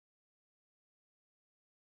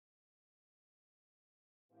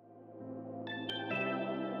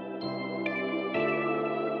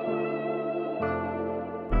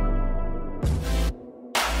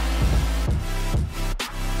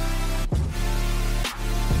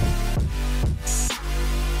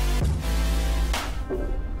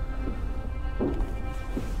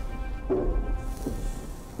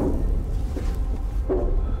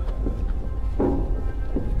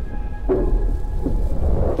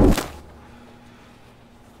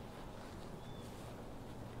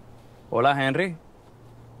Hola, Henry.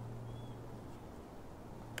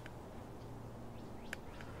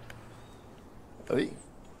 Uy,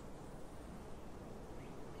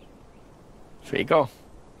 Rico,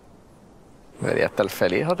 ¿debería estar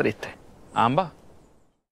feliz o triste? Ambas.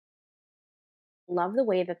 Love the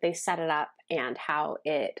way that they set it up and how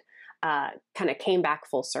it kind of came back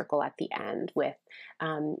full circle at the end with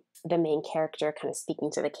the main character kind of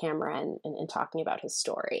speaking to the camera and talking about his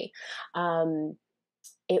story.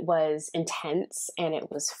 It was intense and it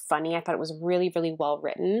was funny. I thought it was really, really well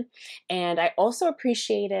written, and I also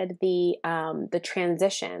appreciated the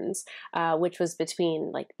transitions, which was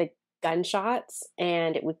between like the gunshots,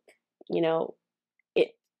 and it would, you know,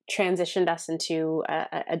 it transitioned us into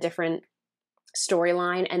a different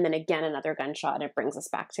storyline, and then again another gunshot, and it brings us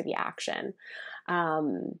back to the action.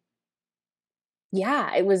 um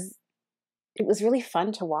yeah, it was really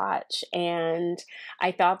fun to watch, and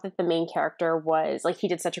I thought that the main character was like, he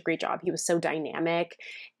did such a great job. He was so dynamic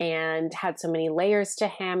and had so many layers to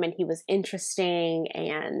him, and he was interesting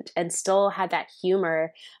and still had that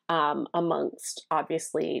humor, amongst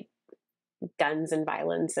obviously guns and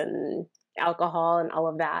violence and alcohol and all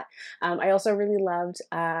of that. I also really loved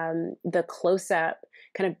the close up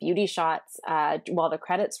kind of beauty shots while the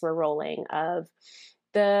credits were rolling of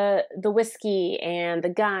the whiskey and the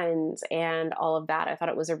guns and all of that. I thought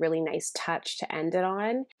it was a really nice touch to end it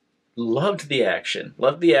on. Loved the action.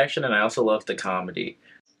 Loved the action, and I also loved the comedy.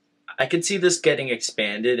 I could see this getting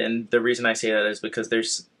expanded, and the reason I say that is because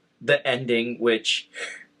there's the ending, which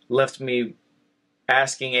left me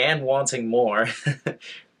asking and wanting more.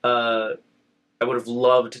 I would have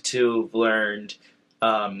loved to have learned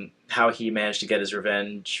how he managed to get his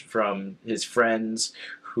revenge from his friends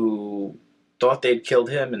who thought they'd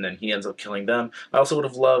killed him, and then he ends up killing them. I also would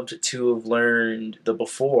have loved to have learned the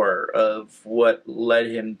before of what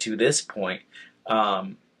led him to this point.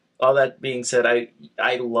 All that being said,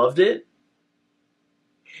 I loved it,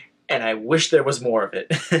 and I wish there was more of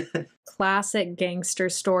it. Classic gangster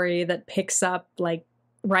story that picks up like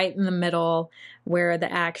right in the middle where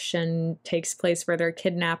the action takes place, where they're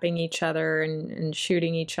kidnapping each other and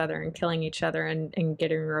shooting each other and killing each other and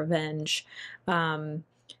getting revenge.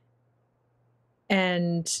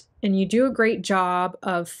 And you do a great job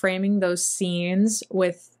of framing those scenes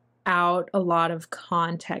without a lot of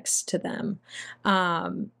context to them.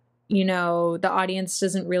 You know, the audience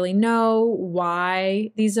doesn't really know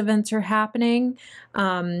why these events are happening,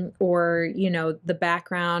 or, you know, the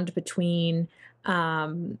background between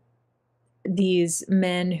these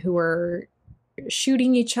men who are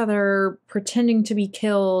shooting each other, pretending to be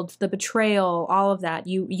killed, the betrayal, all of that.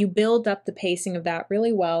 You build up the pacing of that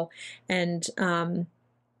really well, and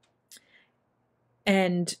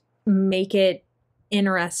make it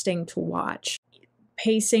interesting to watch.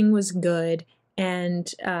 Pacing was good, and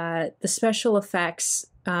the special effects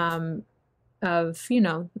of, you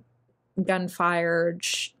know, gunfire,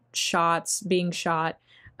 shots being shot,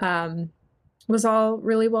 was all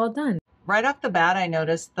really well done. Right off the bat, I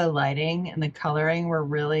noticed the lighting and the coloring were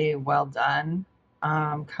really well done.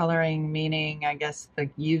 Coloring meaning, I guess, the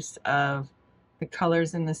use of the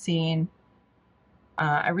colors in the scene.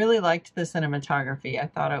 I really liked the cinematography. I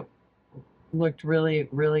thought it looked really,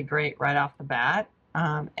 really great right off the bat.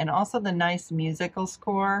 And also the nice musical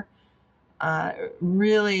score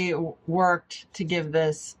really worked to give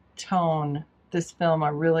this film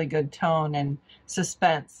a really good tone and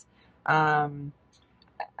suspense.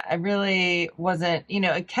 I really wasn't, you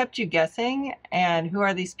know, it kept you guessing, and who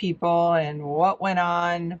are these people and what went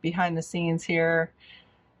on behind the scenes here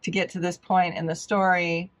to get to this point in the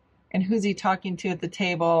story, and who's he talking to at the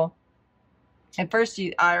table. At first,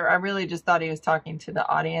 I really just thought he was talking to the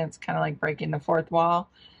audience, kind of like breaking the fourth wall.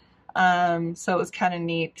 So it was kind of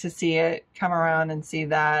neat to see it come around and see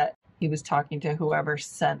that he was talking to whoever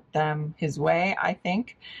sent them his way, I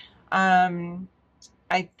think.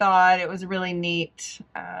 I thought it was a really neat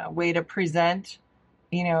way to present,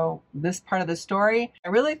 you know, this part of the story. I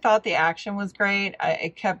really thought the action was great.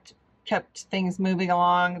 It kept things moving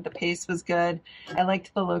along. The pace was good. I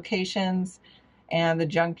liked the locations, and the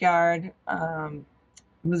junkyard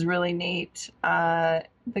was really neat. The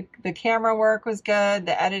camera work was good.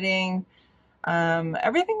 The editing,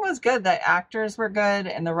 everything was good. The actors were good,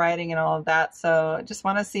 and the writing and all of that. So I just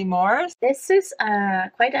want to see more. This is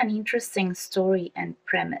quite an interesting story and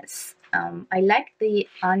premise. I like the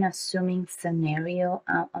unassuming scenario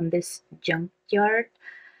on this junkyard.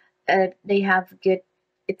 They have good,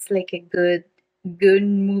 it's like a good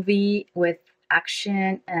movie with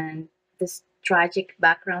action and this tragic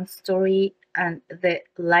background story, and the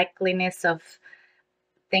likeliness of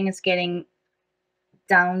things getting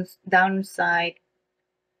downside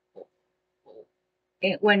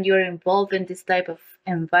when you're involved in this type of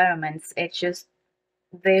environments, it's just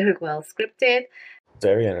very well scripted.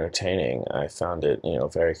 Very entertaining. I found it,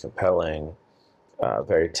 very compelling,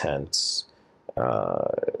 very tense.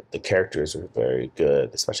 The characters were very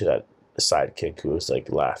good, especially that sidekick who was like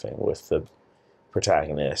laughing with the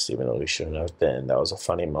protagonist, even though he shouldn't have been. That was a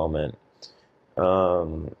funny moment.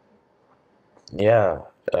 Um, yeah,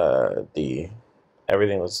 the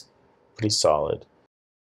everything was pretty solid.